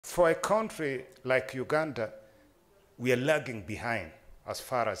For a country like Uganda, we are lagging behind as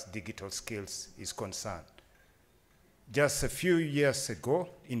far as digital skills is concerned. Just a few years ago,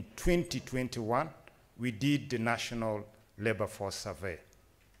 in 2021, we did the National Labor Force Survey.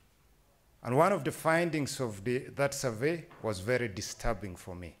 And one of the findings of that survey was very disturbing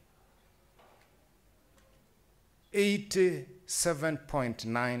for me.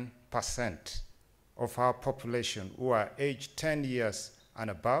 87.9% of our population who are aged 10 years and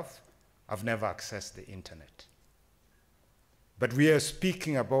above have never accessed the internet. But we are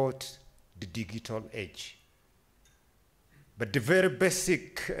speaking about the digital age. But the very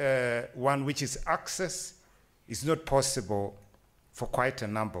basic one, which is access, is not possible for quite a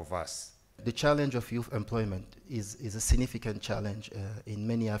number of us. The challenge of youth employment is a significant challenge in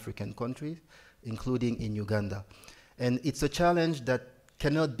many African countries, including in Uganda. And it's a challenge that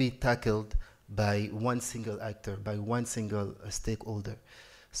cannot be tackled by one single actor, by one single stakeholder.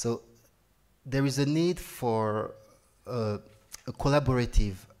 So there is a need for a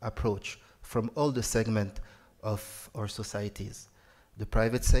collaborative approach from all the segments of our societies: the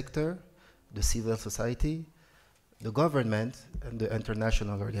private sector, the civil society, the government, and the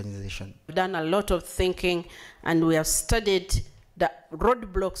international organization. We've done a lot of thinking, and we have studied the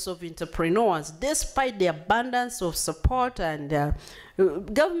roadblocks of entrepreneurs. Despite the abundance of support, and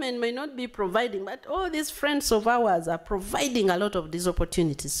government may not be providing, but all these friends of ours are providing a lot of these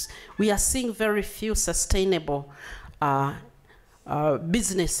opportunities. We are seeing very few sustainable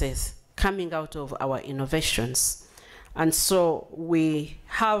businesses coming out of our innovations. And so we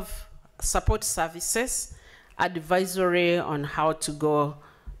have support services, advisory on how to go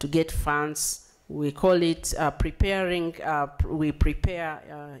to get funds. We call it preparing, we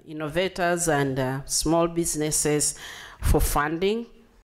prepare innovators and small businesses for funding.